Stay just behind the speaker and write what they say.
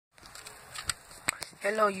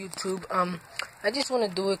Hello YouTube. I just want to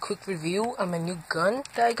do a quick review on my new gun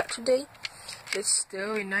that I got today. It's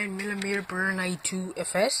still a 9mm Beretta 92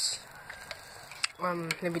 FS.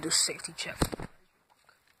 Let me do safety check.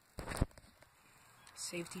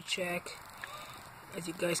 Safety check. As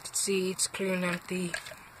you guys can see, it's clear and empty.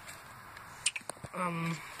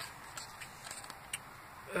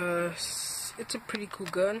 It's a pretty cool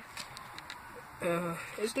gun.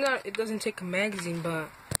 It doesn't take a magazine, but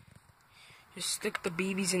just stick the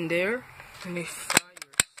BBs in there and it fires.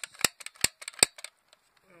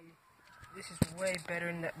 This is way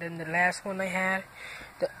better than the last one I had.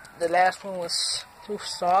 The last one was too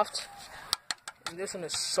soft, and this one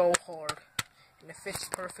is so hard, and it fits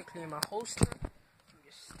perfectly in my holster.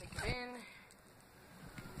 Just stick it in.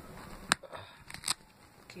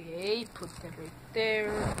 Okay, put that right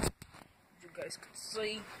there. As you guys can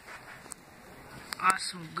see,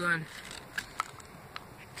 awesome gun.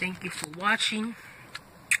 Thank you for watching.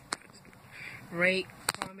 Rate,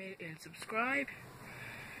 comment, and subscribe.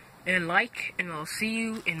 And like, and I'll see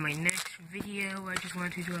you in my next video. I just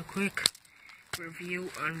wanted to do a quick review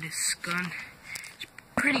on this gun. It's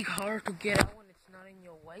pretty hard to get out when it's not in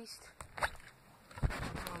your waist.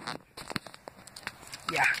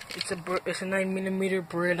 Yeah, it's a 9mm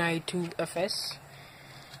Beretta 92 FS.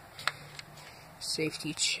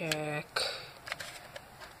 Safety check.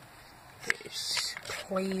 There's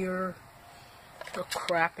player. No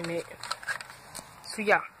crap in it. So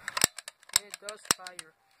yeah, it does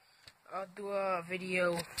fire. I'll do a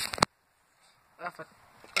video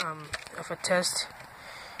of a test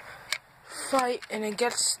fight, and it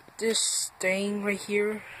gets this thing right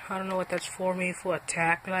here. I don't know what that's for, maybe for a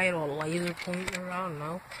tack light or laser pointer, I don't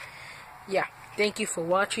know. Yeah, thank you for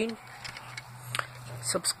watching.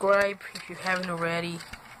 Subscribe if you haven't already,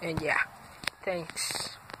 and yeah,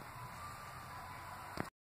 thanks.